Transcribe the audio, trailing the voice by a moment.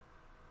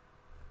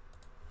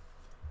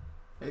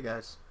Hey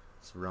guys,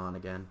 it's Ron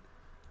again.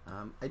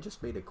 I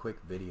just made a quick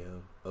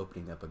video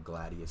opening up a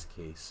Gladius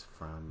case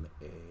from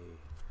a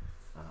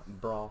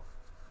brawl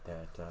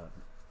that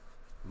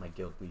my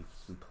guild we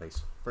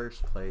placed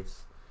first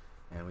place,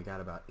 and we got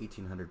about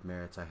 1,800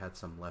 merits. I had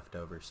some left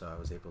over, so I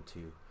was able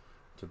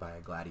to buy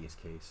a Gladius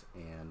case.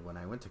 And when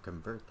I went to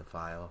convert the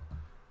file,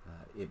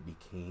 it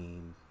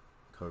became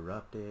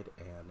corrupted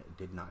and it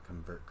did not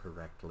convert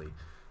correctly.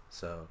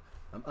 So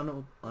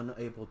I'm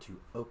unable to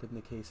open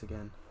the case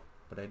again.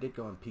 But I did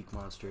go on Peak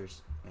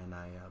Monsters, and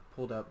I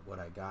pulled up what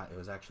I got. It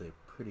was actually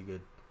a pretty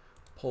good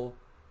pull.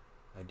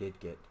 I did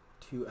get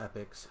 2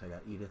 epics. I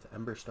got Edith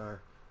Emberstar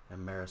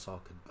and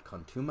Marisol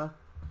Contuma,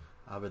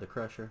 Albert the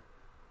Crusher,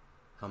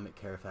 Helmet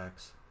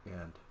Carafax,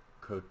 and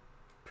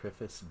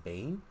Cotrifus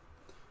Bane.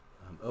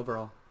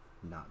 Overall,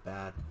 not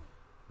bad.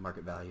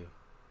 Market value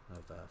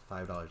of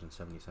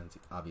 $5.70.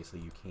 Obviously,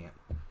 you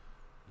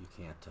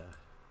can't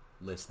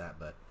list that,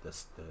 but the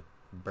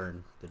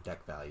burn the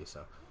deck value.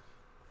 So.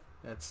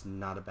 That's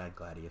not a bad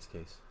Gladius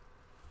case.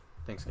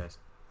 Thanks, guys.